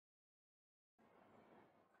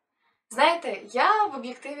Знаєте, я в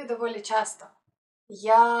об'єктиві доволі часто.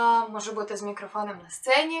 Я можу бути з мікрофоном на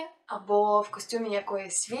сцені або в костюмі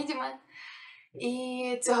якоїсь відьми.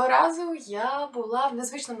 І цього разу я була в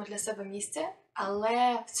незвичному для себе місці,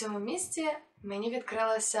 але в цьому місці мені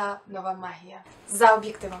відкрилася нова магія. За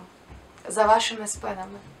об'єктивом, за вашими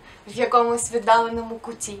спинами, в якомусь віддаленому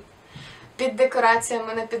куті, під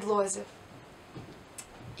декораціями на підлозі.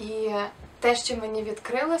 І те, що мені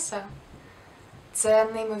відкрилося, це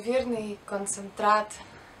неймовірний концентрат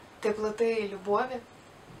теплоти і любові.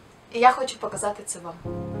 І я хочу показати це вам.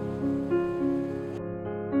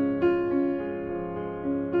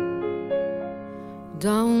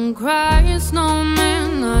 Don't cry, snowman,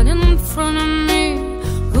 not in front of me.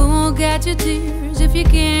 Who'll catch your tears if you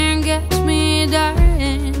can't catch me,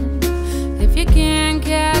 darling? If you can't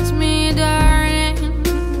catch me, darling.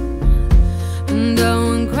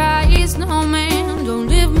 Don't cry, snowman, don't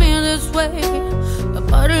leave me this way. A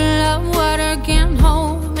bottle of water can't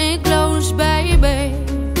hold me close, baby.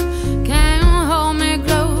 Can't hold me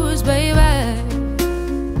close, baby.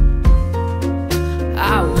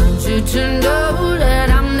 I want you to know that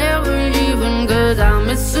I'm never leaving, 'cause I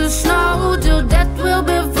miss the snow till death will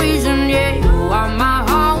be freezing. Yeah, you are my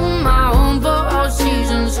home for all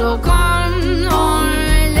seasons. So come on,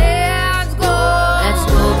 let's go. Let's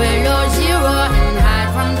go below zero and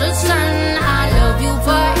hide from the sun. I love you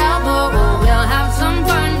forever, oh, we'll have some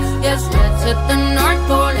fun. Yes, let's hit the North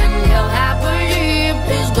Pole and live happily.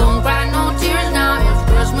 Please don't cry no tears now, it's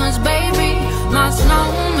Christmas, baby. My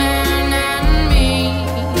snowman and me.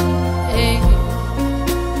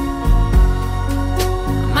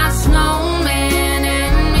 My snowman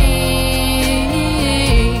and me,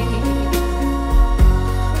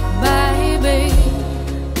 baby.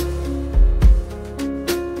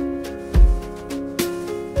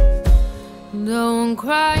 Don't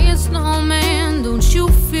cry, snowman, don't you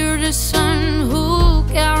fear the sun. Who'll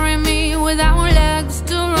carry me without legs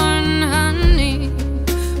to run, honey?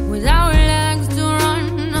 Without legs to run,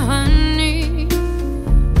 honey.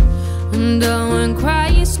 Don't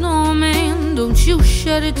cry, snowman, don't you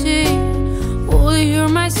shed a tear. Oh, hear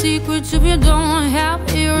my secrets if you don't have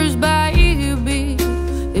ears, baby.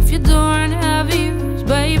 If you don't have ears,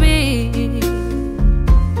 baby.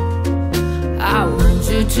 I want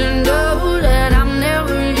you to know that